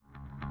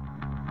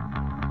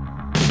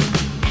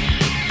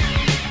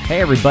Hey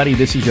everybody,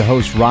 this is your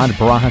host Rod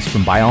Barajas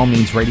from By All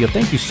Means Radio.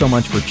 Thank you so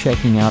much for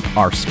checking out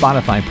our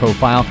Spotify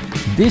profile.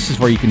 This is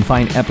where you can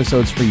find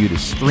episodes for you to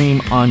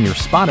stream on your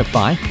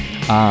Spotify.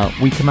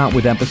 We come out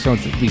with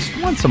episodes at least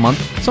once a month,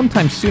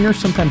 sometimes sooner,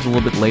 sometimes a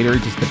little bit later.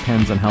 It just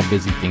depends on how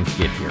busy things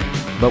get here.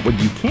 But what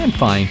you can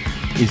find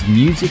is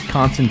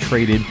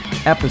music-concentrated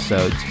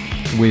episodes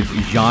with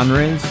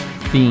genres,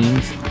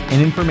 themes,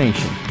 and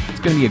information. It's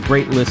going to be a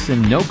great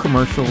listen, no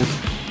commercials,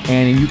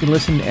 and you can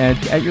listen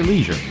at your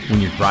leisure when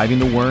you're driving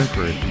to work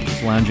or if you're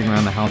just lounging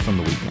around the house on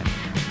the weekend.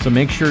 So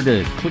make sure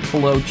to click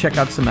below, check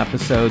out some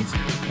episodes,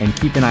 and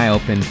keep an eye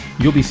open.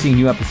 You'll be seeing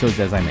new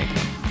episodes as I make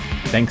them.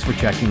 Thanks for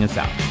checking us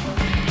out.